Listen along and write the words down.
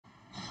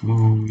So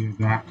we're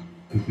back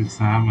with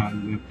Sam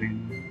and we're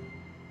playing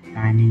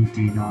Tiny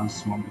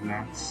Tina's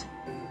Wonderlands.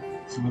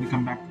 So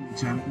welcome back to the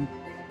channel.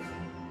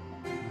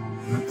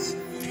 Let's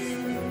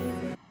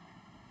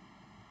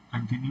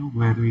continue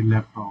where we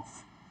left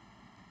off.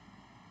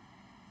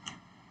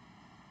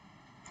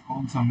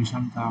 कौन सा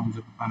mission था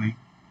मुझे पता नहीं.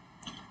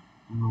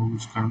 हम लोग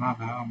कुछ करना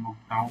था. हम लोग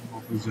टाउन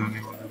वापस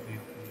जाने वाले थे.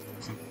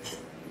 ऐसा कुछ.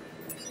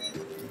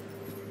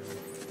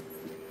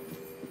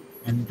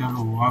 Enter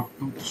walk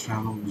to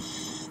shallows.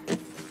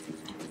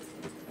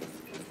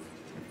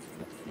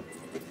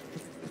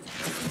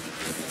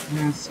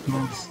 Let's go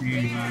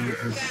see where it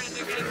is.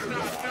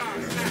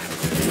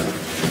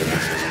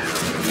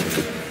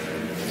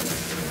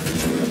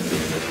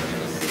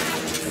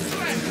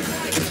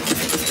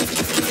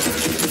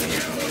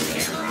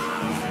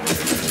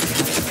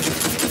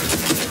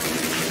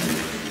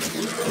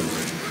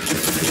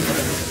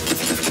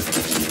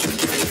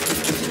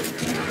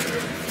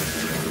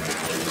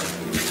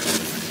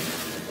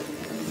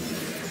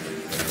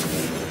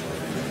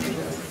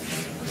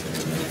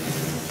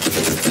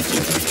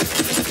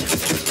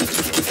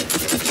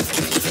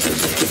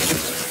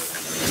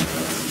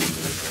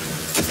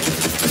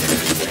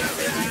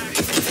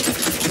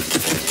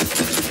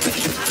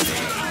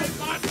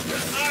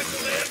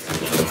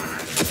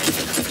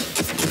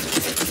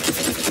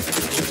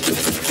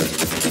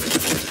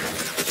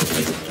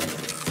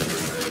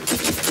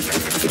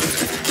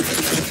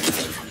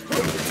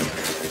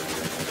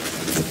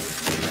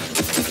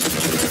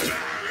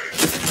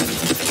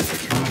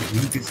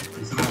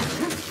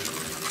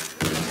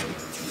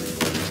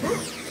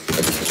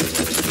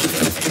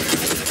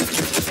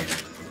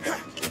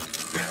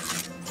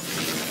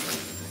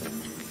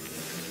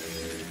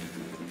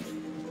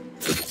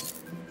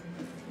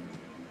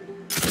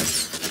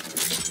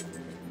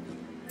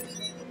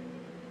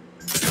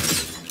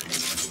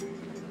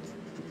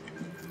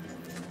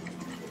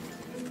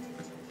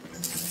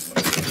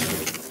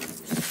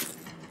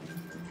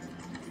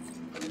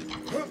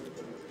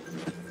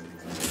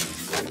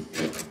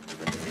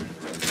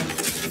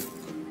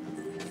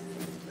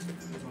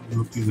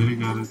 इधर ही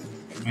जा रहे थे.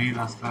 मैं ही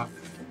रास्ता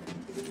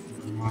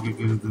आगे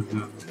के इधर जा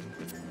रहा था.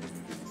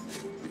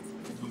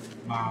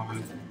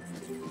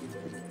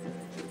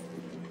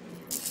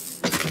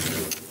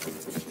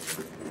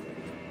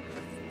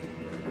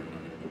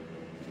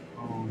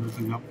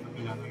 वैसे जंप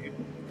करके जाना है.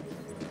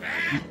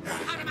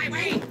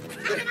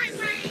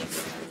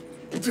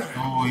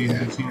 ये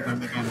नीचे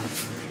उतरने का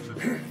रास्ता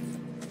है.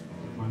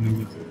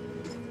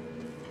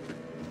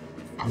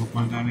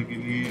 ऊपर जाने के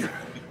लिए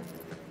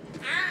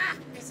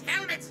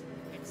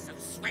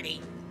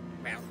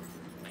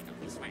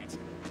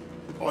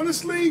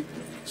Honestly,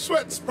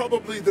 sweat's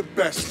probably the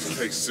best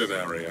case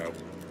scenario.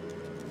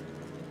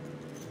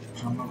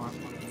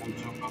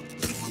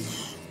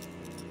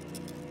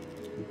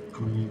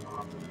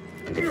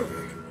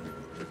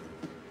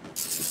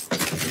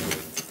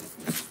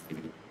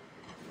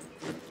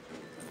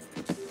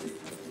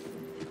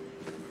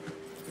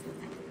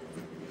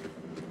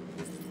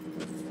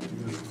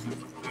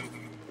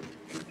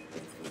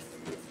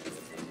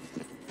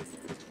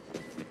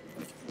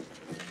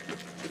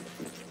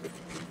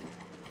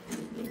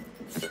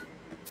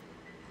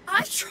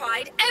 I've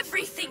tried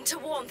everything to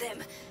warn them,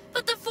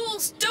 but the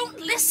fools don't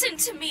listen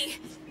to me.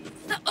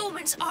 The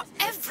omens are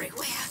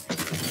everywhere.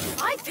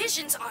 My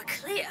visions are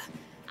clear.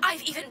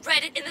 I've even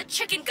read it in the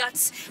chicken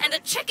guts, and the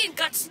chicken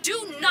guts do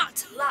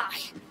not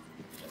lie.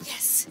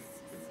 Yes,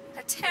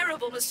 a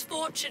terrible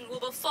misfortune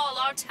will befall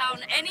our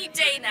town any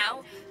day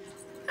now.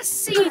 A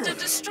seed of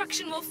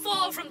destruction will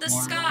fall from the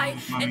sky,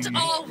 and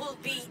all will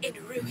be in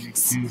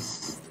ruins.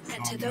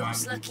 And to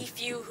those lucky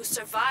few who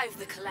survive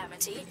the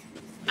calamity,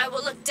 I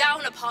will look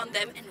down upon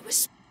them and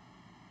whisper.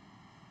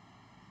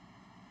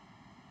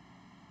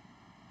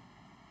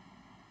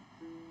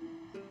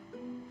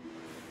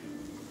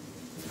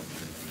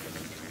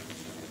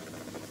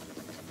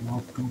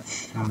 Walk to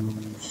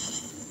shallows.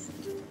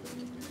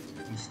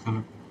 इस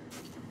तरफ.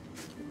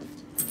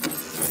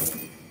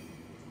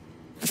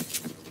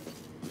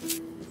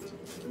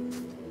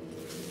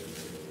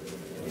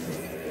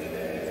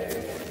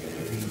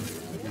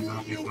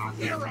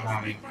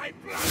 My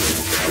blood.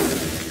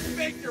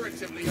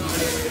 Figuratively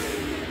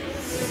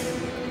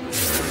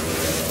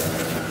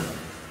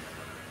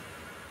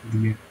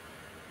Yeah.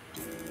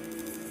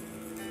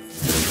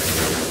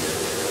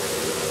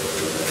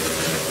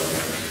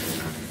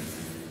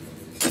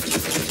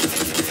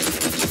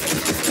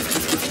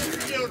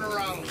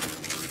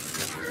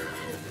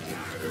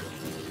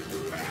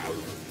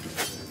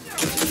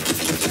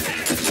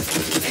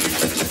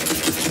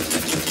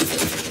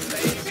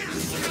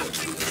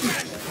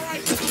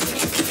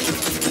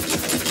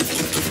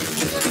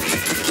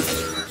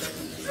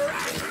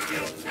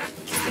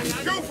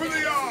 Go for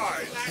the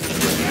eyes!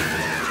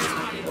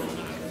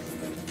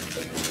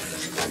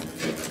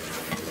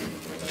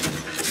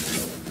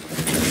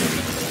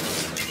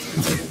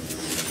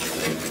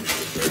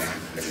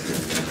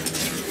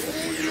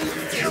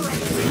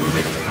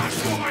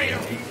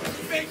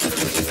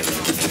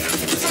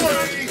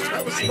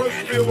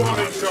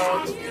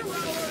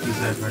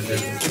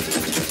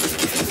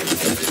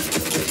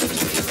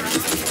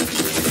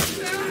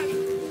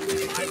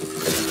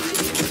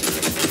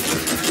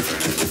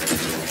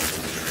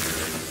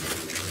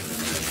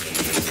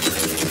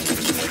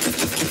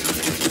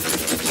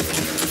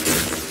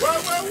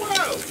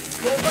 Well!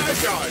 More bad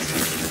guys!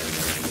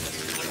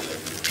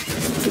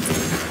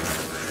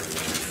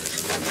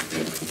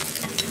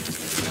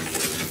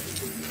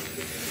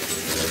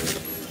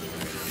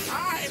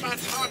 I'm a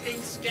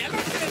talking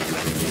skeleton!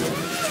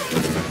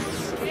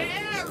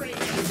 Scary!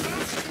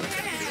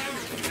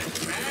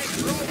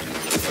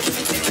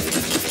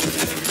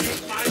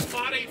 Take my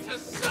body to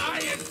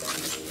science!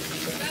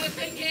 Better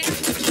think it!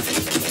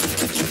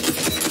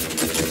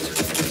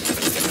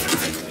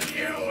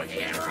 You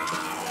hero!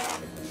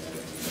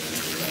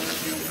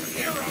 You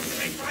heroes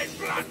make my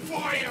blood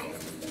boil!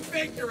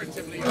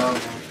 Figuratively.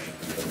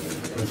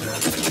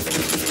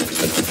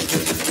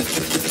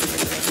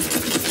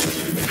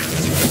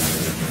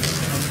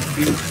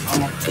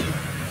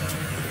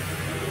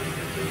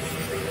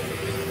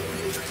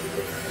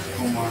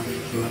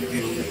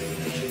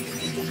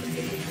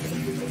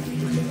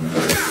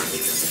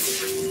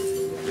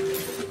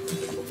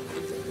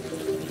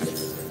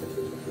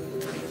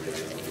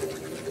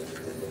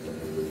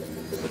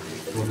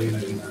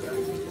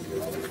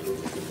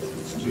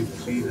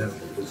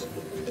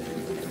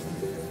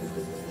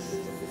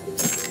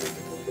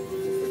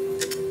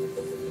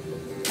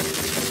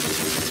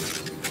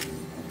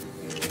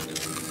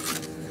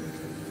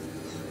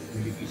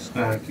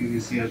 इसका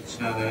accuracy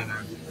अच्छा है,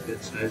 analytics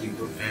अच्छा है,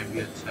 reload time भी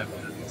अच्छा है,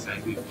 मेरा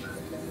design भी अच्छा है।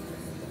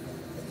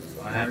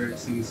 फायर रेट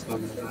से इसका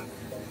मिलता है।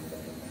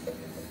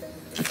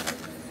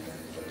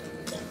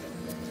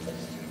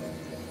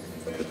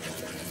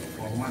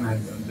 कॉमन है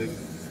बंदे।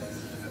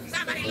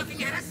 Somebody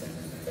looking at us!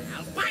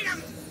 I'll bite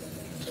him!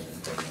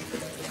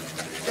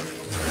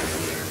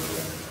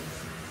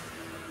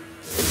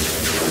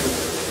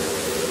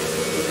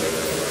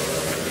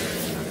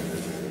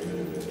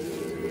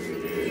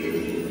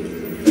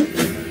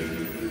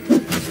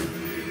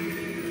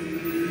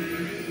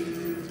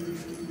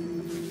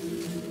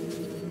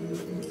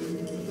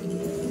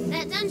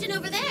 That dungeon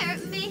over there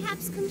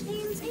mayhaps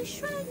contains a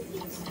shrine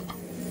piece.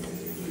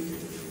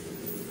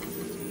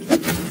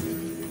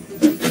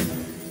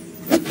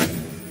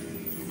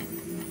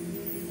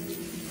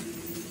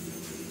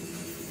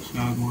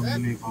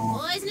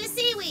 Poisonous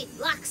seaweed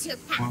blocks your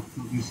path.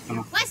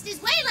 Your quest is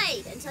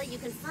waylaid until you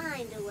can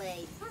find a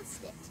way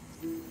past it.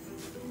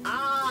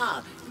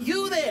 Ah,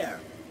 you there!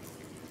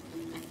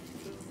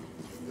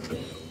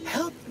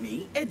 Help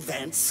me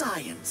advance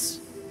science.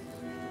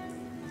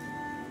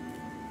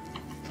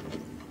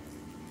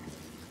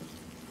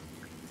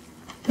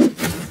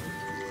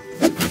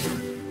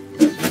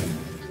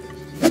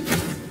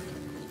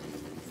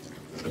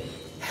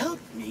 Help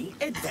me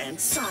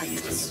advance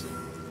science.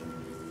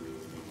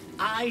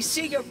 I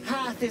see your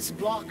path is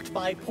blocked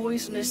by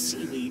poisonous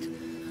seaweed.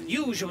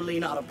 Usually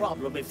not a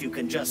problem if you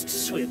can just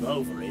swim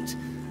over it.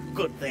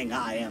 Good thing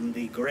I am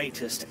the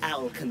greatest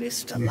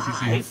alchemist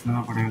alive,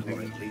 or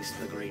at least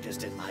the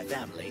greatest in my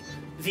family.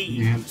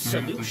 The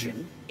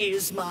solution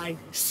is my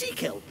sea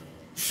kelp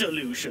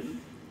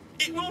solution.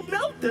 It will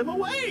melt them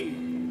away.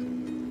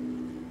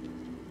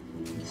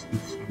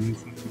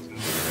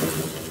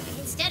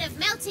 Instead of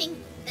melting,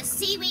 the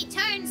seaweed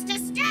turns to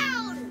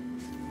stone.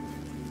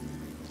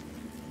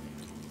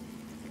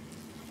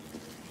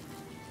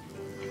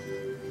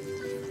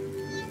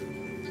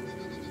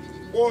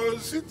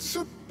 Was it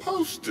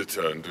supposed to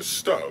turn to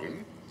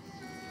stone?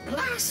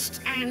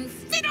 Blast and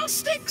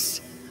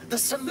fiddlesticks! The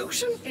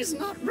solution is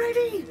not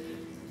ready.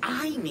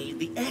 I need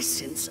the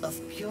essence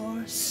of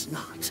pure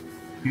snot.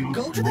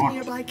 Go to the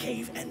nearby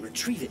cave and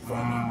retrieve it for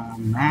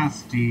me.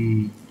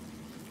 Nasty.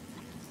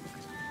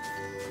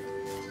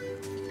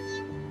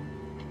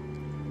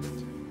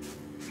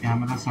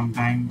 Camera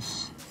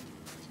sometimes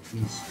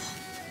just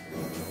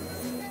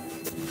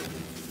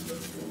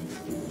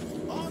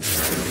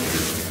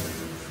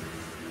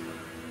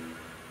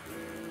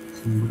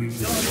somebody You're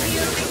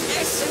the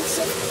essence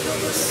of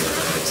pure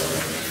snot.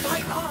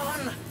 Fight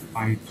on!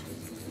 fight.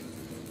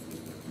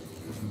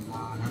 I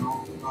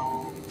don't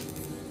know.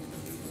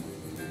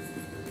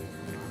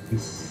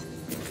 This.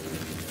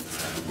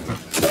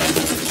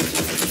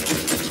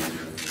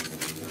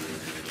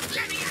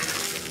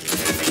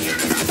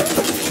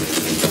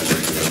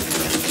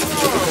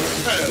 Oh,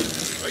 hell!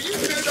 Are you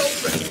dead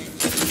already?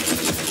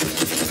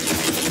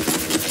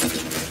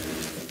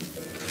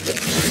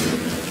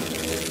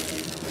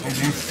 I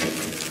missed.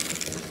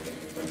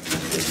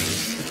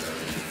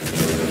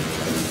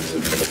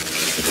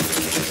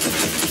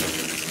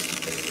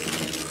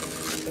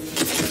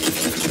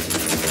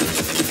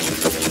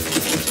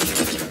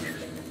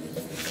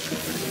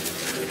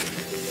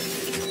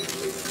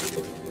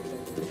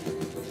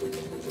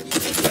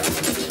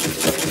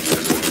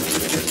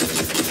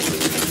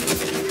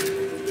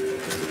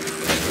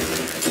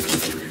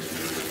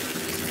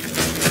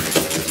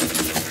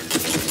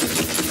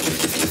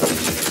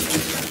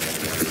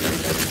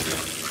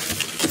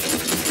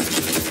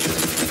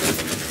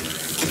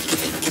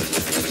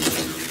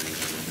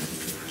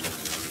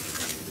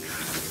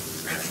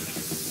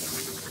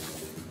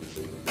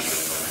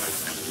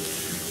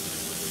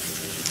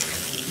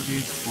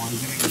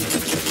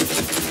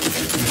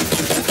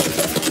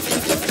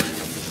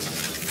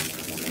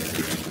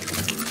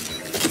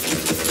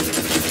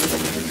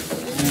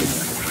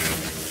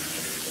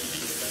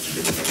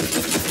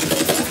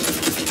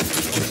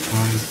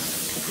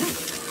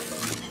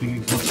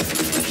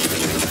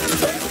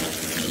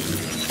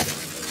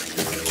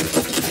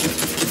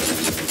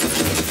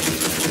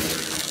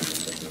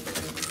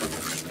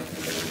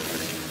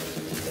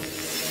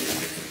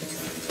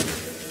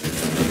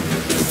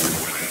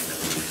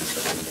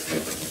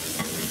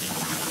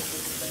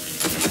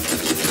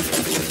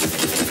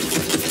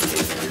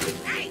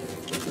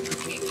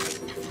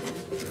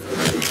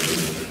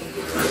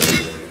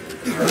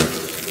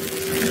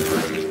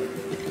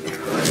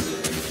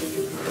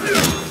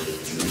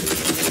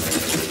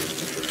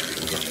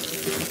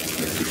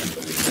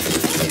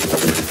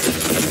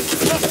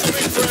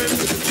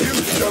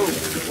 hope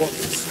you want to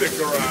stick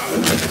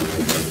around.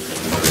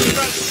 I think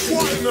that's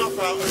quite enough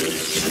out of you.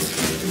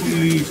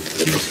 Holy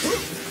shit.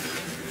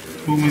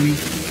 Too many.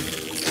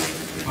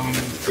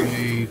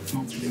 Okay,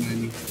 too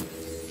many.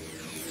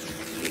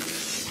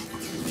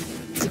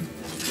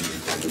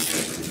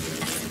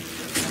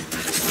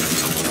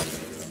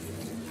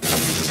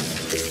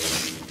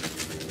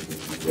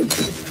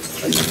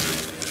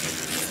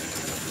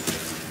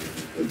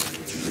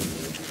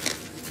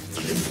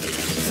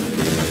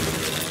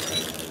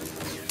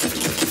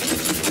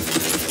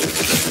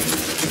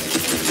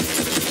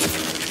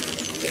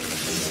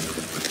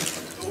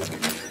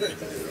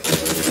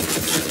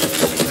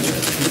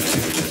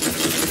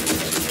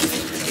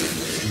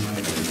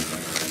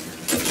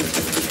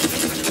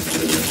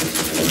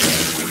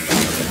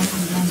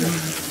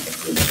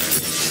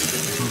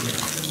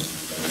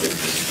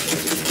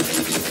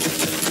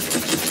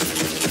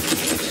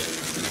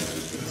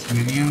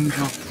 Minions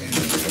of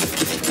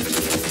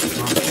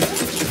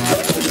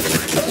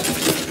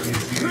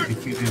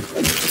defeated.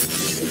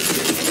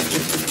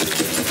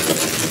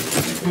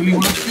 Actually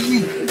watching me.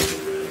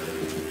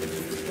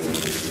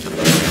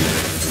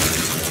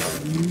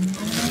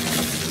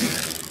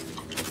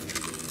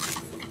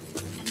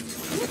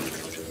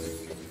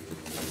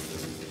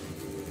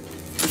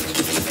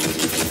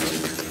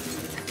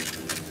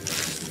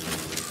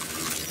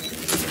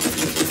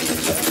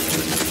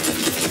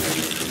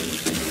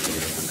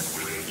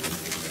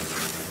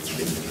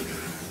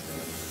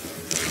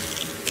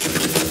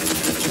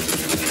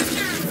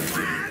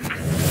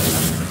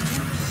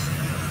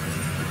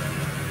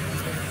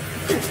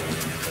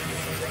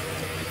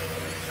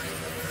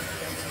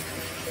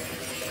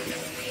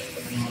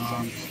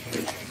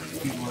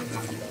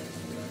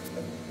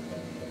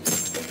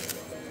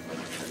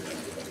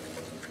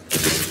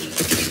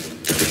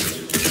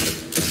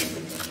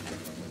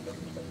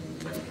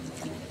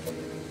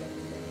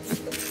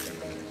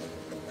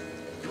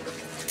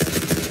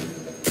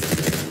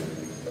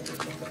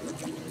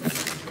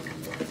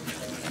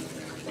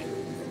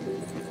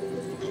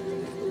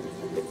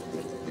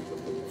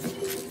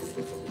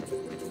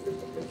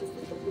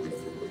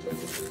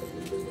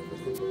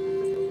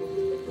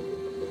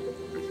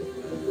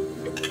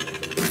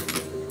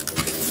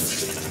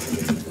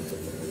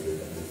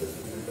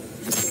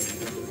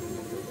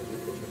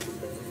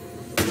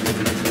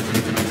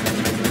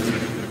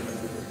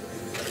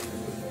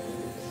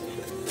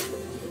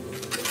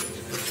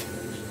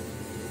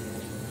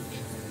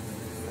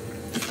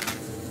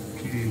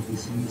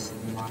 This is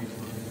my turn.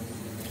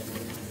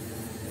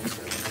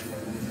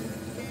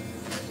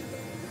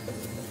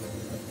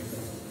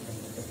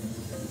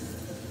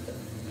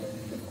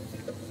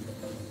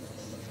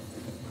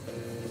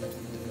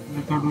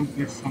 I thought we'd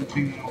get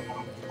something more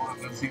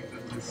amazing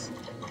than this.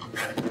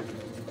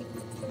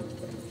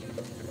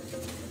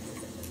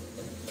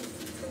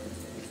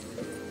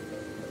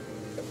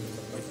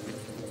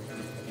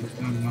 Is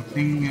there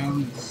nothing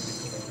else?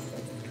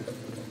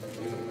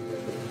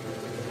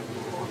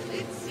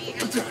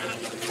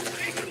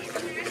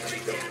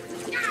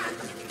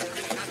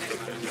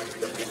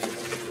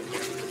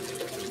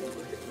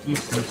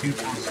 Just searching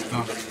for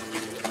stuff.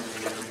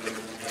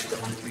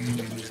 Something,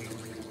 anything.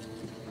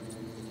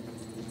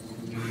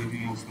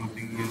 Anything else,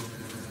 nothing else.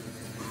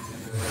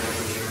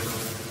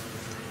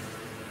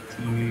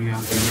 So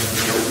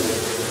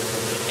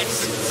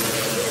It's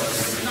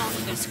not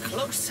as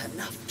close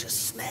enough to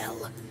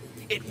smell.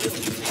 It will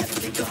be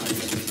heavily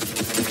guarded.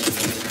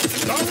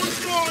 That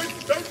one's mine!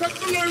 Don't touch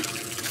the loot!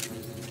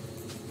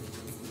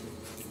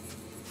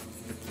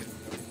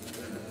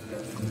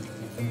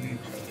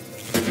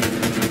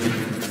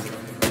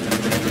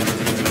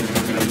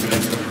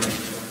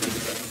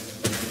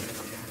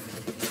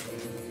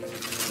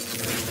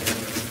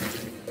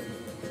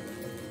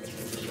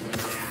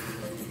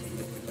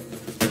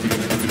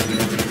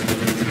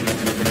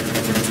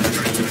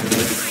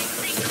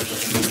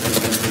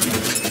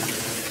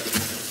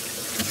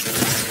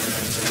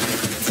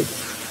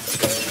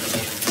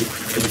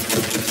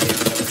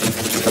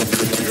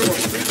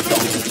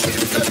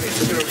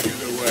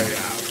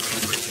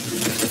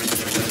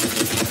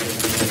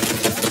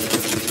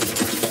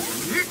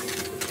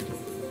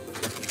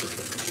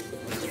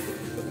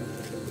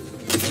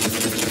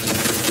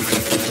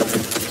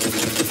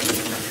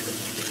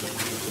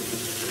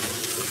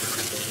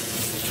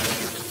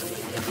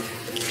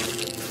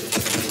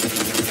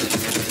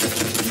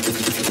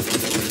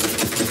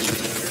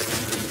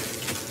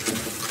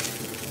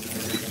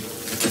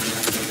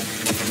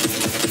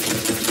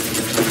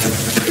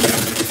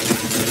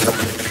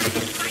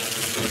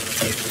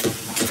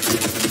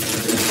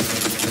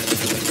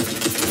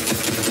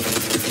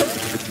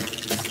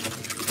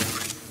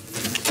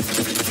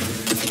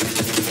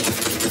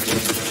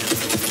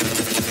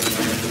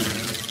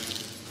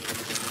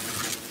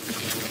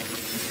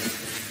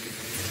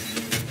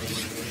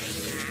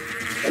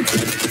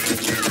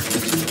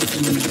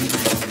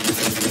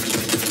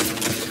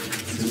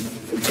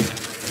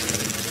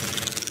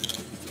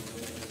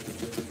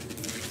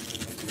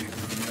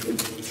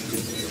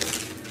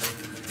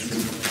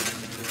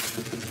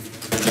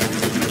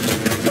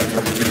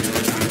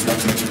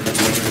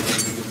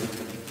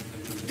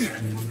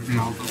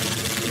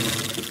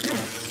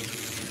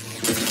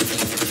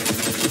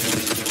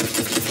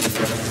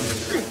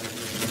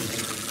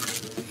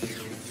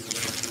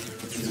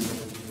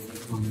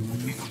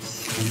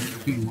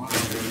 Still one.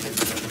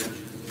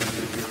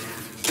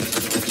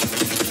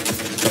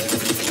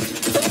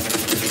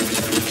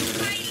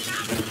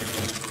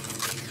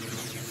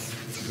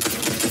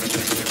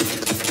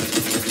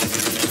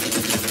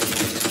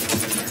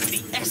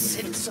 The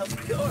essence of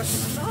pure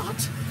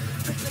snot.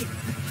 Quickly,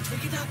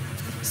 pick it up.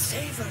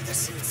 Savor the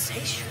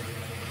sensation.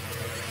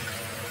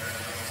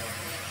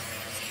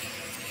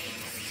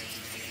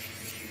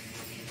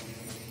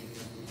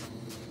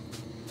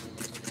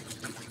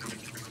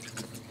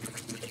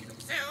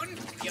 Soon,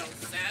 you'll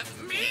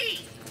serve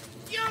me!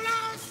 You'll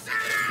all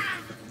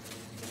serve!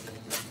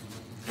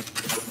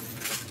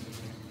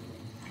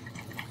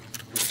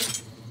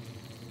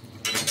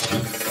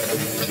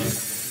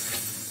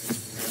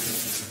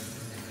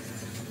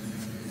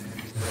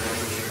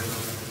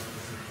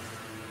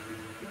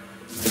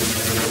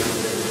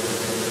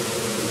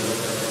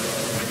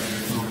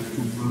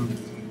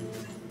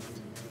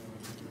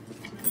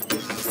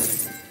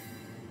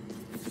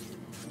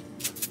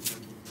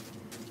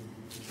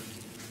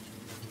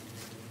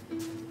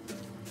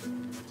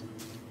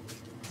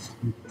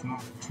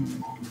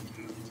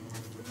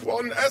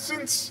 One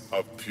essence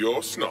of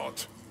pure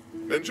snot.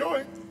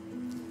 Enjoy.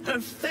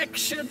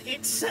 Perfection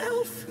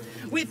itself.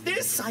 With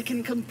this, I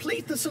can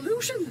complete the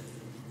solution.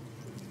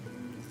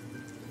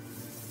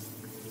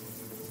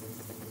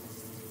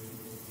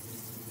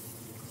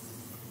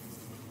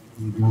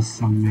 Does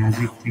some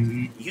magic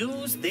thingy.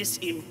 Use this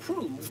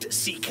improved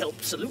sea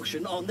kelp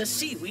solution on the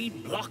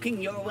seaweed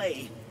blocking your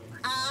way.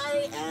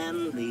 I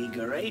am the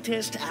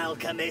greatest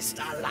alchemist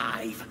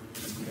alive.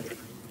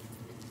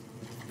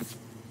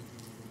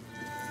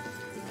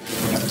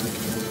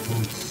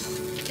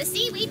 The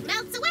seaweed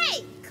melts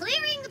away,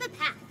 clearing the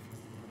path.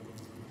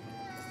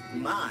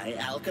 My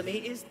alchemy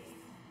is...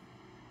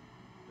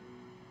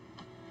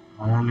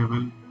 Higher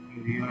level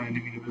area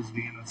enemy levels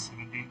begin at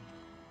 17.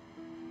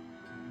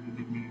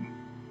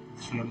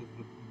 Share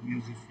the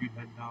news if you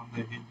head down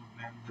the hill to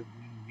plant the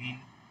green bean.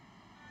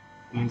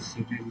 There's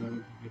city level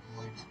to get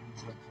more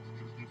experience at the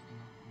music.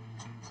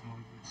 Mention snow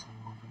if it's a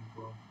mountain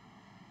for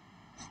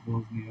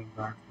explores near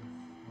that.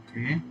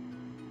 Okay.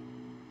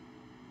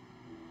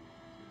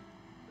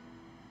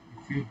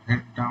 If you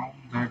head down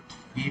that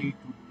hill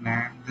to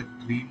plant the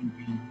dream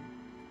bean.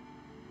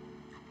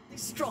 the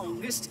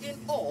strongest in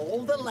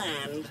all the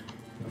land.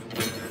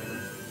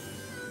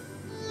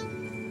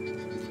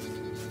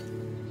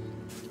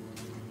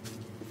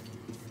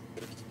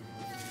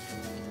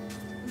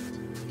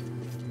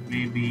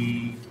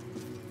 Maybe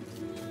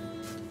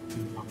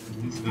talk to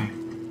this guy.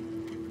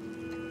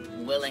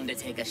 Willing to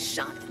take a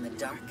shot in the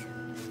dark?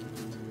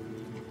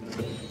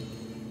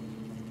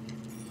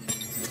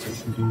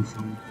 Let's do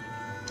some.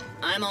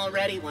 I'm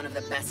already one of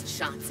the best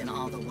shots in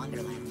all the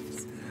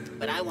Wonderlands,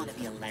 but I want to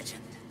be a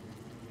legend.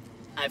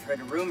 I've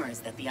heard rumors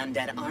that the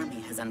undead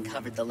army has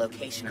uncovered the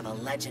location of a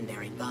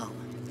legendary bow.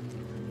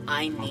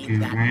 I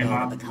need that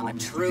bow to become a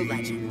true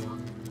legend.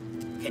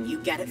 Can you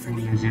get it for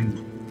me?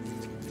 Legend.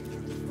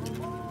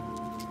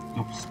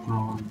 Top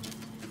scroll.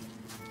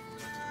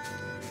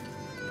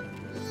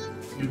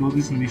 We'll do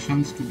these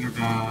missions to get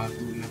to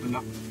level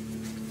up.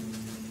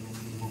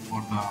 Go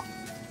for the.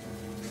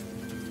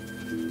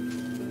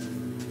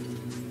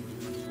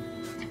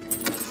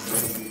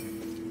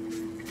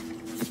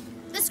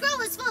 The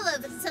scroll is full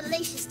of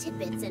salacious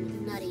tidbits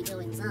and nutty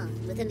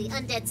goings-on within the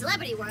undead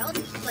celebrity world,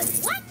 but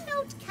one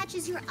note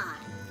catches your eye.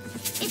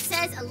 It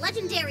says a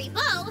legendary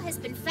bow has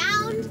been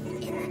found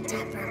in the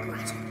deeper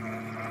grotto.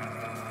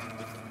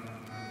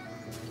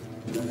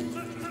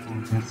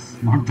 Oh,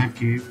 that's not the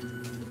cave.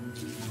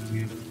 We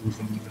have to do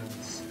something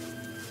else.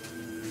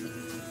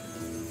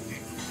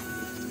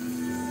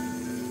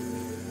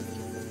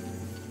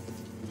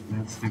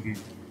 That's the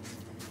cave.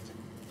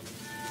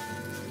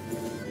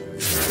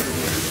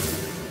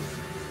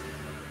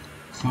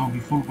 So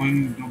before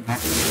going to that,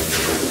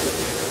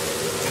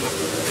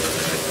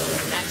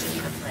 That should be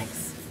the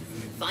place.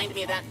 Find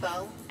me that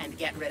bow and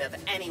get rid of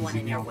anyone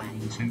in your way.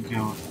 To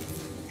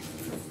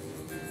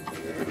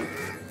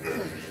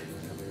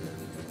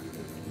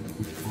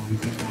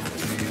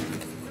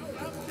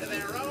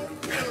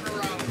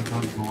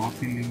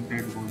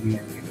their own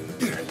funeral.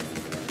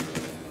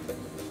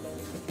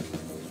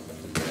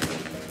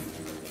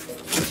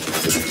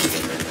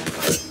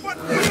 What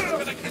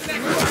to the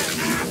connector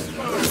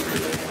asshole?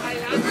 I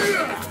am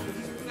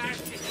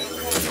flashing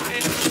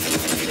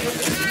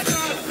I'm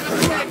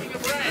not taking a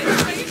break.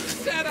 I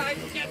said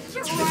I'd get to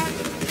run.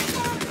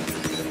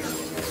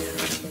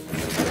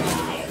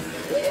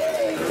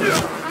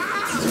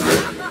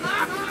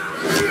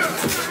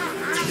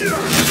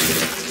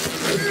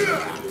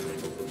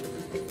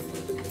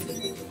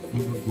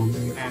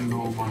 and no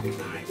one.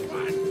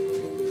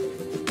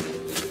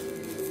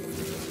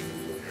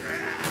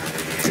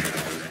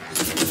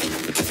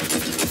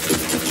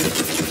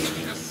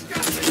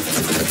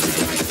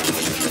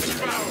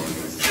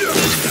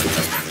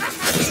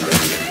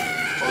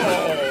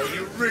 Oh,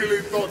 you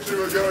really thought you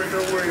were going to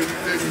win,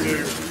 didn't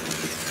you?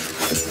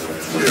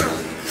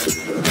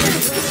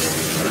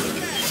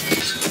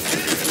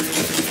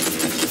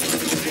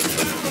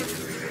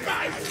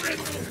 My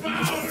friend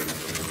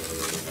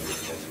bound!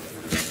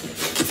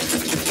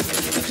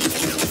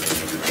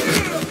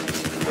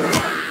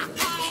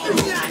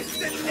 That's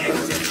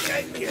delicious,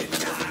 and you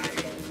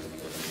die.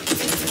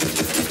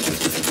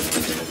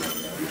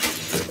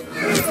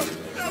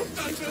 Don't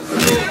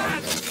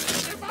understand.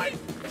 If I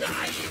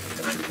die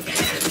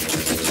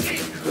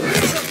again,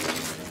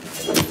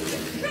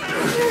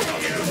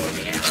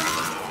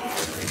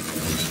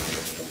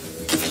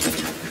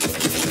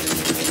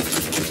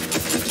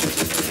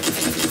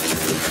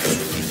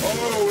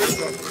 Oh, it's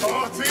a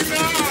party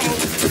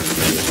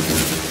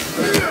now!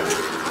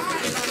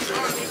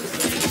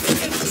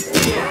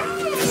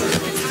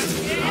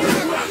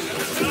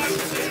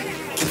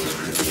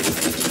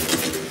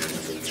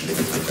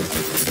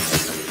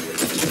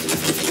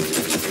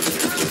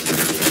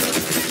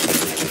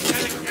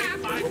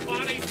 my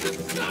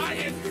body's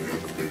dying.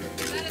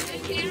 Let us in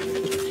here.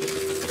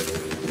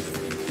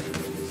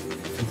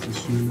 This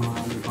is Shima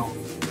Alibaba.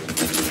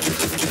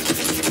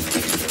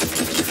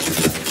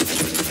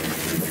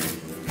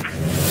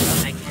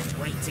 I can't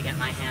wait to get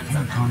my hands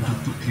on that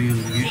Counted to bow. clear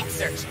the Keep gate.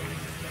 searching.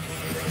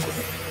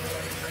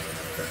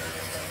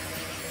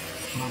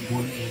 Not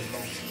going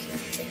over.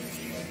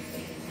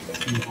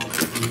 See how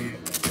to play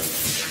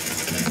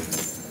it.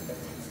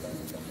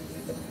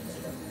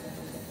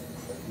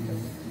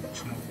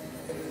 Picture.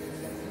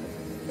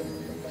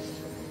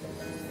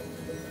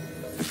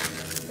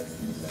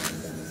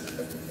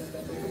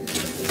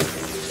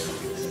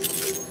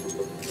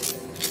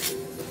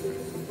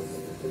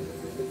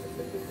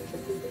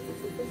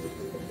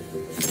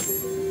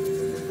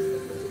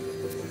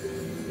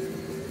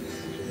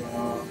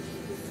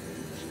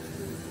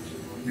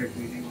 That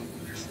meaning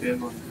of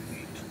still on the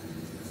meat.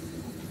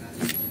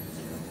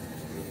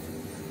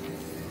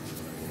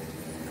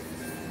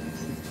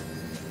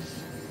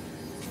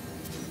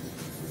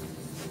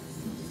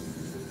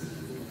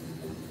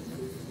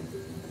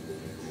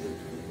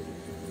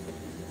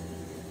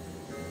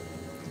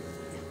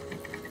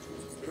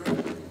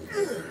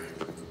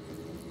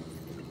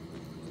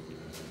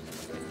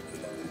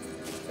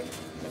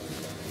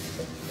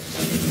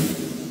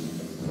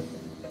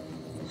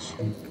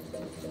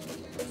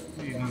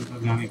 इधर उधर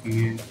जाने के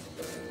लिए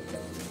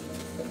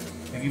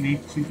लेकिन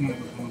एक चीज मेरे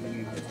को समझ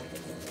नहीं आ रहा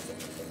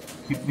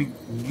कितनी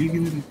गोली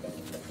किधर है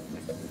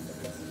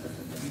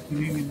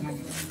इतनी मिलना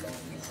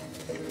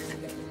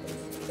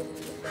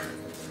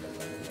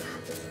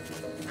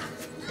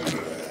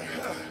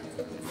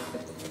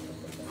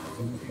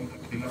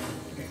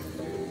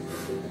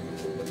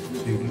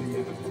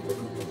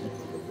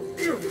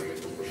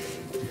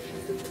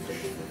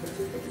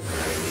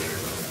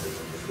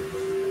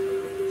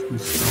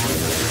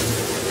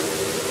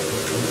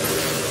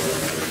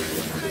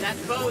That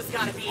bow's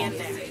gotta be in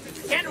there.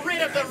 Get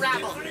rid of the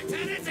rabble.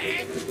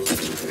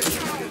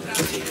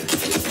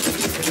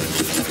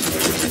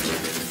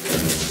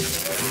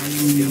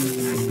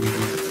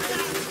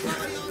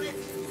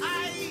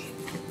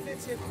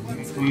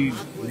 कोई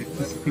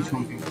इलेक्ट्रिसिटी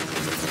शॉकिंग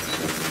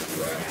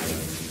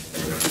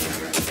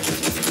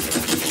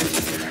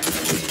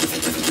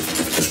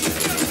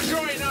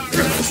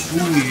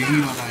वो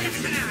यही वाला है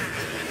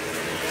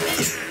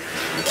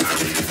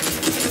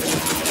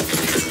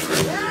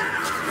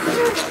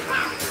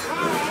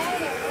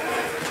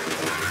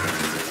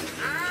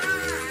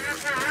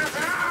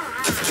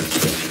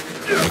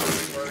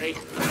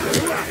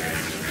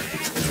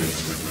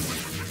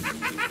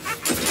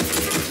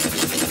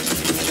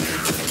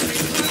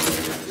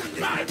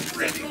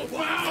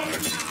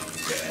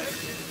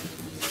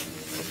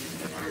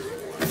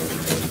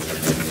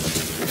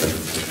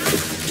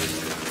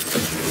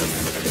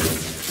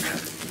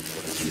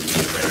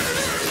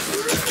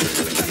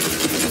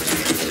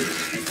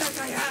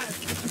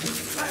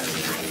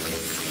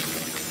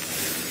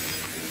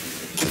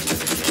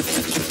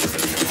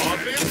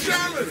Hardly a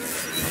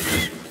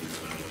challenge!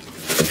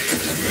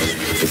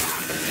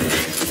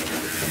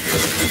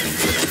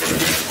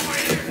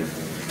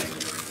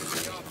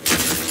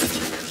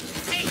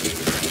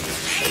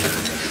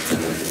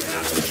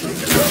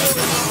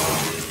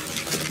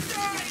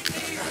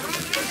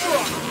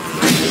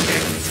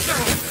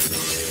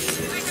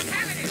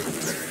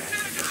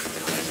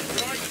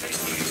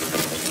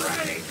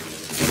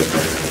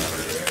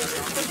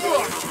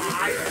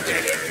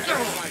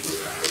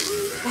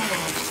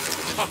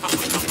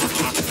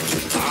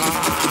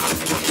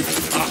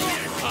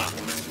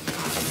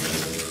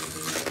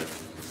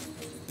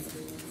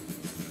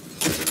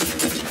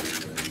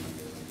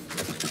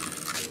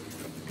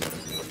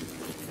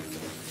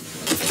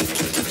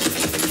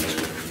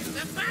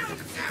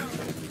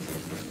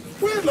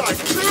 We're like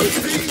two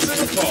peas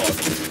in a pod,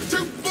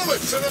 two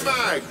bullets in a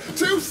mag,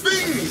 two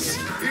things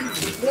in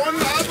one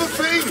other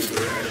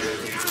thing.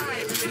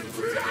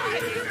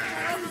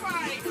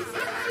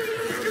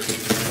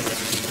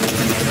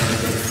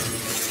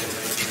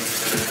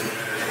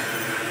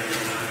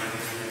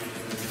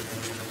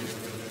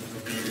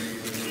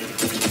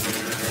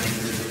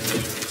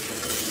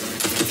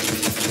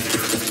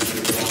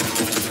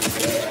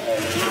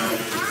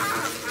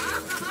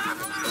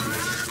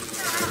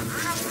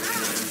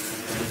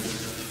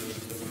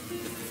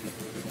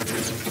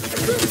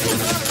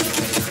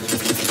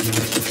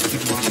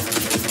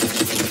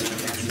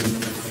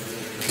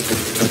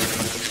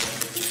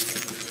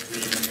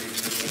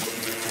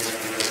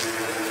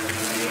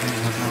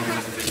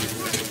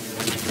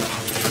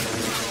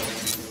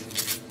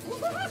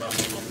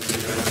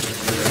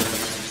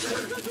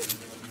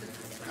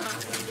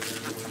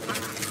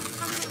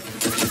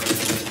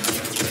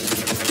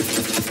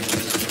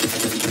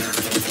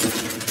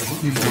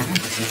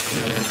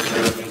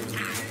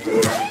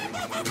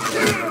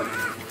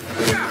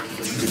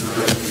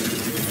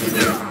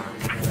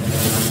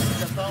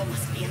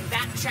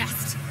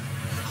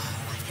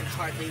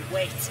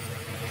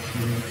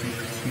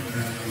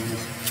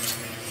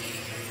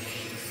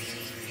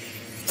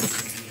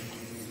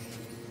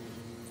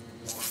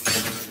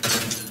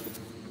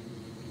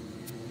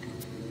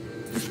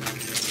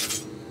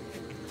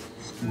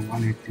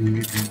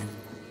 188 है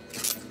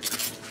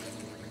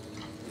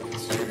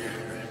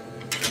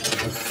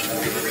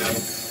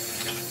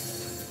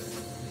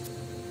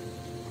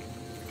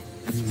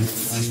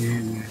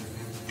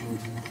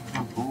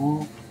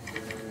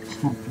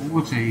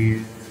वो चाहिए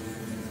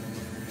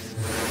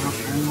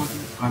वो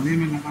गले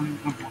में लगाने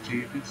का वो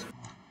चाहिए था इसको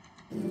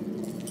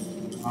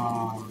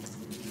हाँ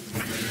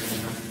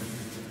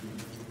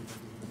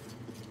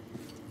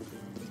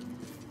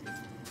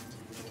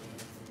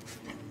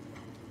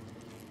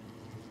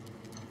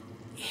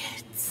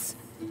It's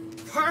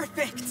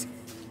perfect.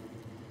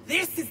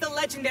 This is the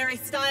legendary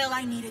style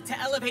I needed to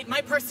elevate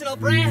my personal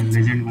brand.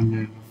 Legend बन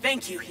जाएगा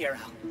Thank you, hero.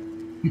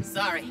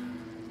 Sorry,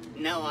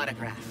 no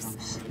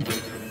autographs.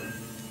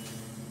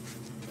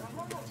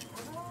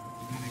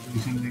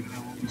 Mission देख रहा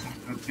हूँ मिशन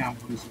करके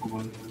आपको इसको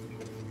बोल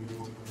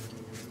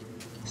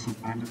इसको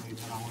पहले नहीं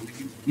था वो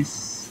लेकिन इस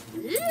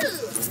Ooh,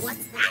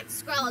 what's that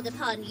scrawled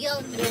upon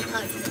yonder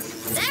parchment?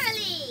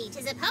 Verily,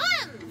 'tis a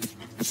poem.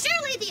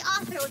 Surely the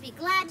author would be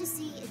glad to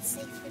see its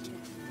safe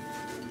return.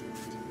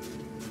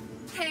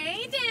 Hey,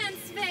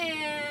 Dance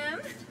Fam!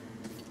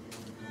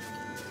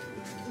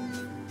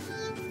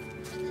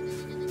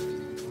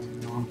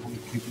 और हम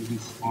किसी भी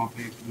स्पॉट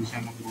एक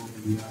मिशन हमको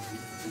मिला है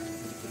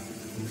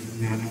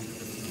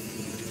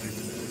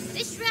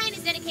This shrine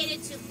is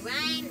dedicated to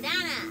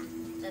Grindana,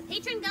 the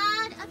patron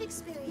god of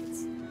experience.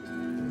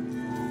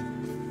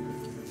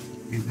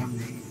 इधर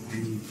नहीं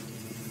आई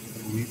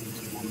वही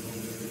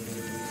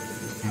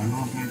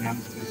चैनल में जान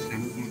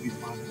चैनल में भी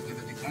पास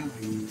करके दिखा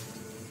नहीं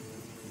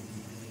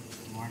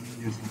वार्निंग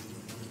जैसा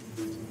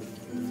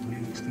ये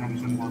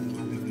एक्सटेंशन बहुत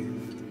बड़ा है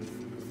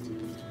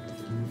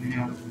मुझे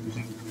यार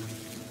मिशन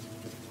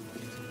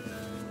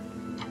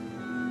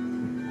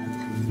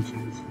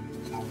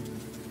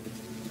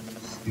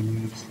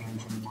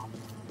एक्सटेंशन बहुत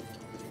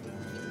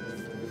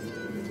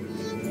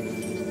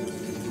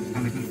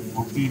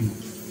लेकिन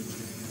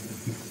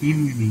 15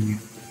 में नहीं है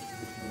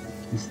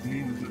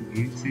इसलिए मतलब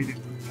गेम से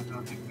रिकॉर्ड कर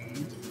रहा था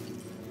कि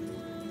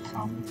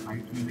सामने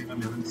फाइट मिलेगा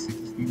लेवल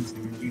 16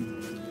 17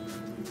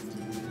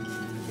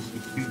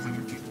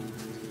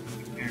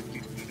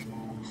 एटलीस्ट मेरे को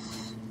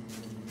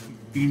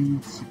 15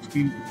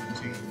 16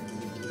 चाहिए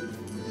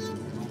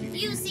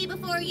You see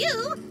before you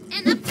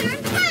an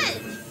upturned head.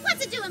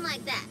 What's it doing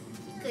like that?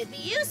 Could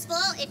be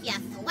useful if you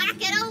thwack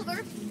it over.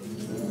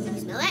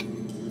 Smell it?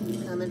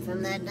 Coming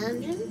from that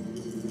dungeon?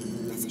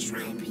 That's a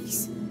shrine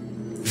piece.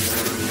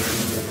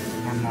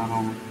 मैं ला रहा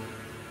हूँ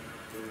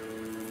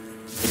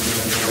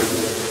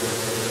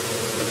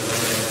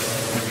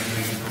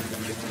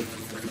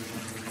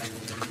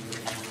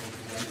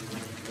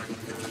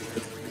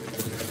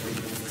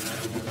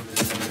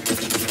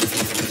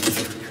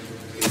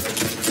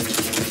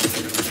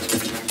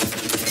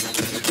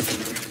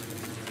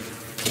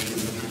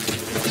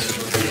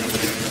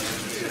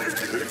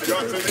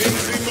Got an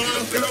easy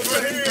mark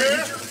over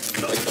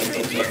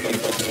here.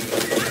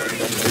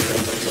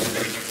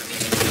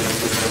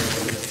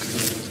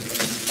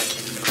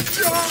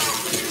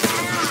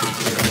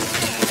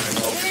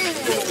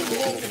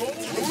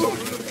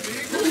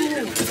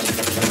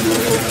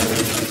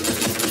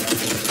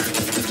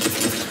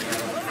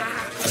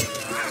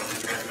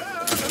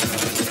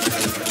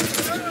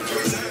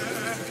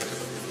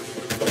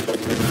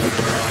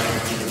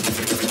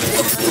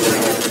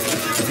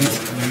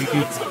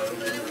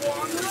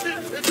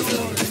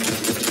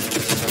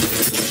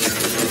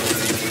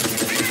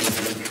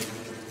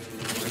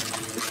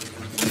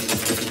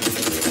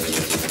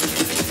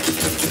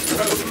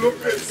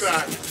 Look at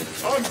that!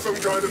 I'm some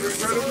kind of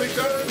incredibly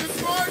talented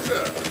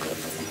fighter!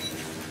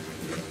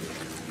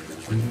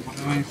 मुझे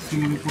पता है इससे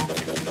मेरे को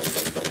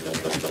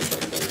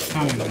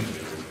अच्छा मिला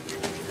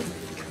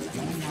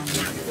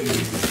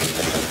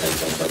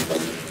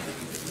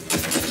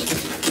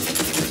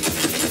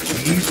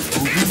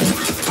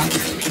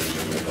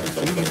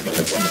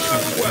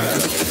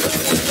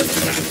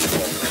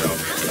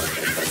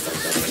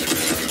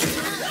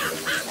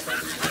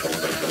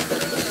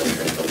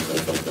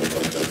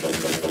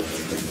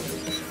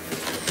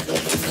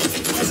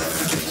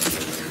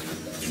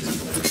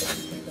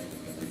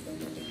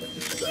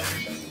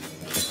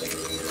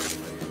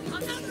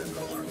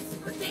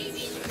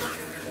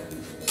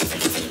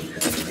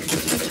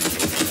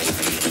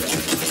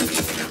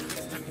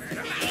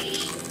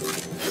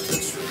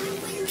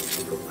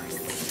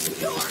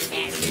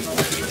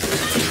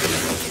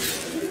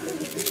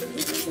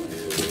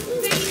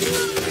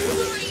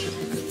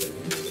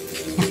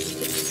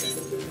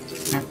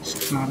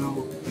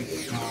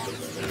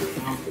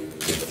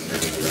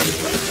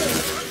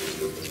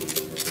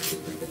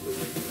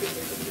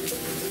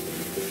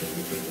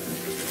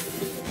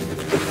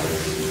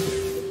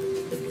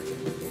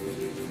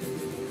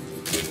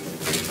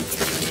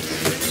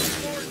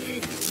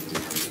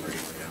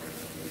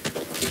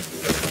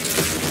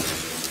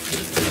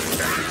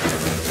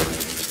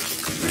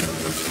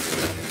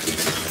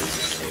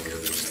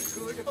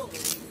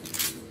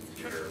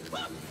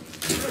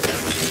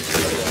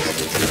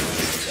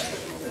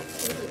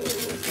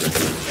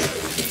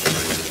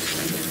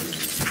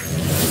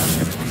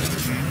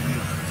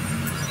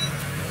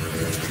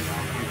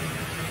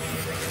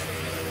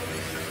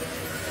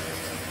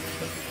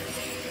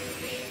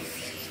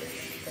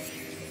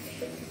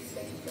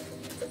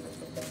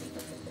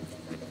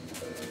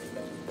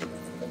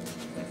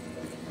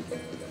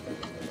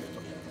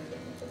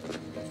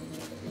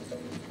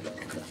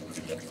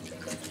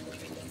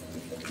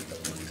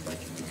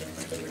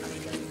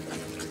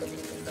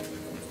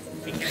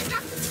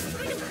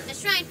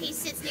timepiece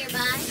sits nearby,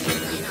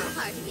 playing all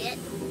hard to get.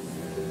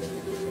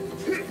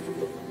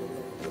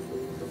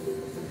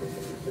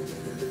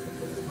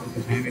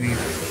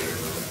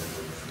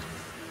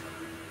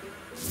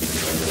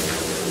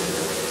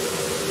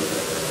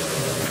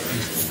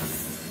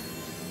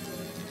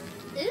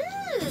 Ooh,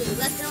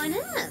 what's going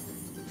up?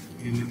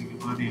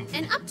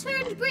 An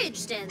upturned bridge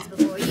stands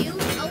before you,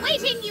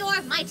 awaiting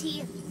your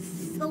mighty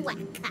thwack.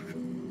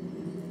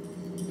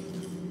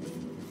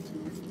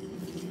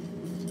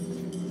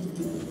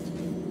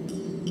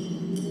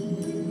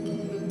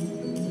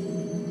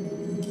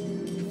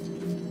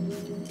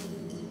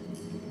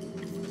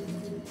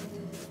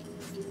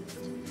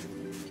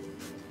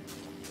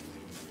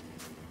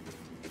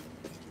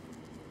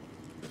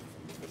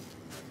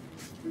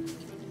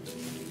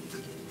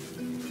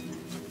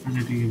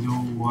 ठीक है जो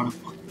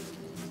वर्क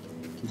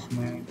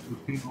इसमें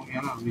बुकिंग हो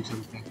गया ना अभी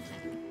चलते हैं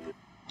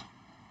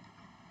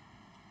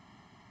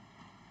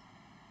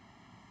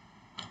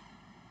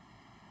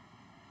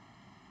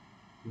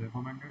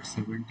रेकमेंडेड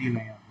 70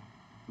 नहीं आता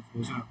तो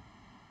सोच रहा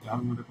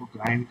यार मेरे को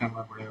ग्राइंड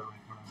करना पड़ेगा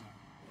थोड़ा सा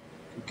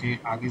क्योंकि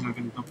आगे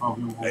जाके तो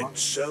प्रॉब्लम होगा And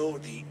so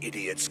the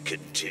idiots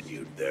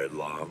continued their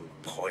long,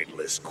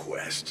 pointless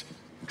quest,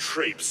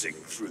 traipsing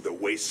through the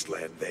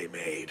wasteland they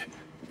made,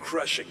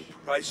 crushing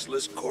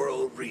priceless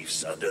coral reefs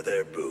under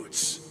their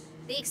boots.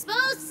 The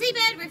exposed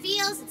seabed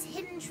reveals its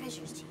hidden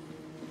treasures to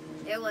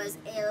you. There was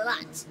a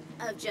lot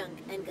of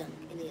junk and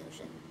gunk in the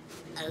ocean.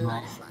 A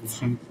lot of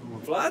flotsam.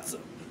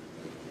 Flotsam?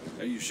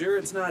 Are you sure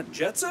it's not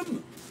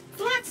jetsam?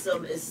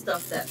 Flotsam is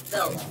stuff that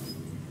fell off.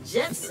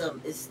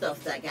 Jetsam is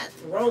stuff that got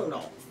thrown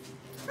off.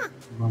 Huh.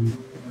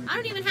 I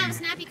don't even have a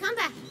snappy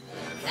comeback.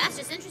 That's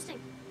just interesting.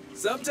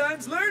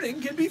 Sometimes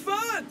learning can be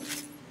fun.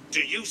 Do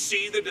you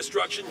see the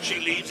destruction she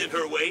leaves in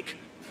her wake?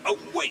 A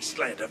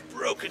wasteland of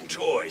broken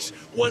toys,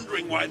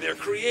 wondering why their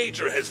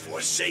creator has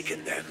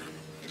forsaken them.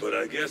 But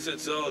I guess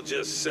it's all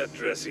just set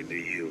dressing to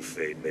you,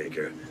 Fate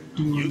Maker.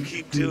 You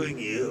keep doing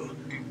you.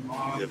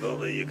 If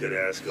only you could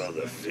ask all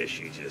the fish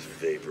you just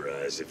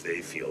vaporized if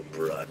they feel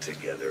brought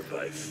together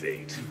by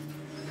fate.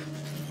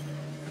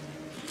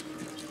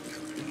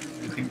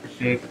 I think the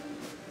take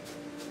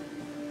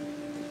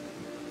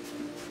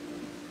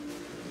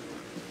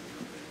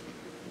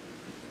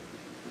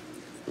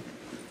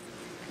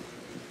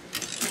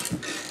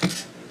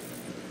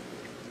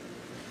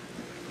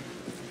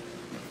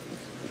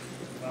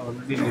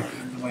already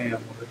listened to my ammo.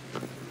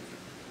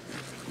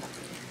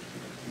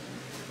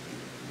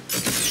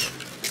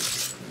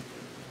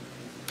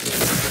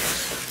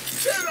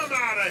 Get them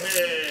out of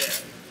here!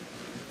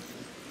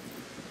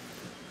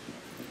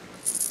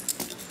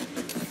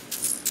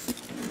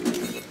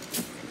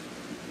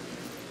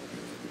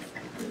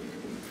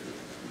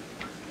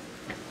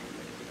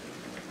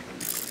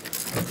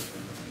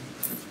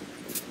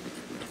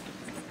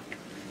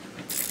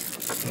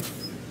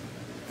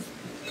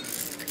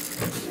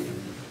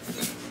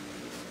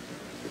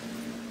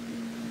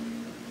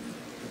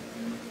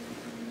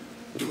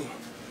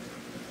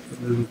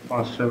 There is a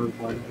fast travel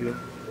point here.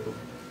 So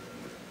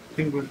I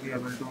think we'll be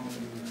able to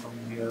come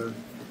here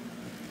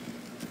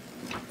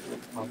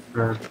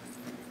after.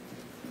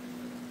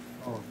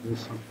 Oh, there's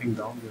something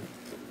down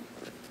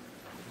there.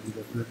 I'm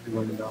definitely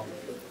going down.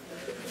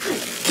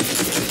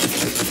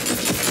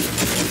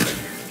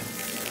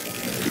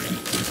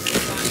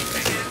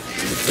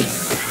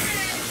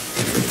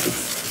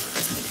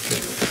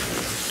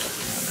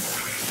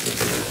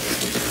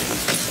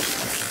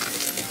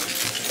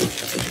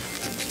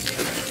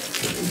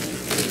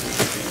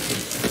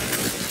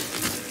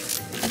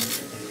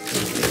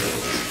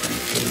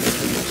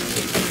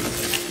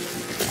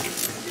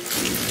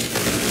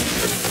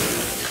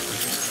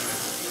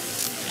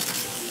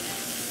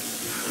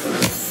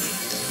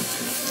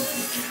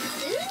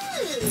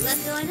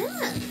 What's going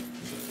on?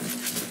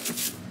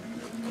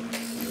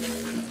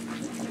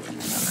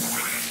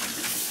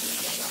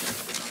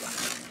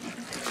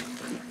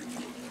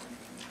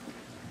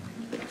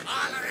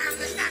 All around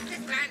the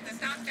doctor's plant, the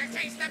doctor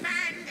chased the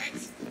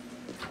bandits.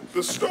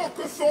 The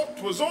stalker thought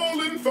 'twas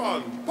all in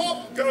fun.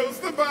 Pop goes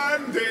the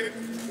bandit.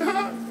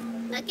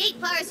 A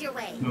gate bars your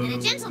way, and a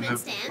gentleman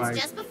stands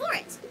just before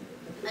it.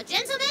 A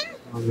gentleman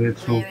Wait,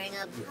 so wearing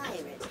a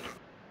pirate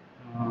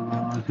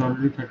hat. it's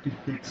already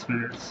 36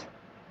 minutes.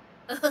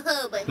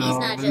 Oh, but So he's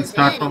not we'll just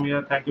start any. from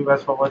here. Thank you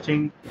guys for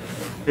watching.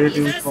 Stay He's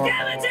tuned a for more,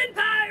 skeleton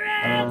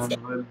pirate! and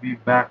we'll be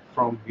back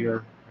from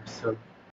here itself.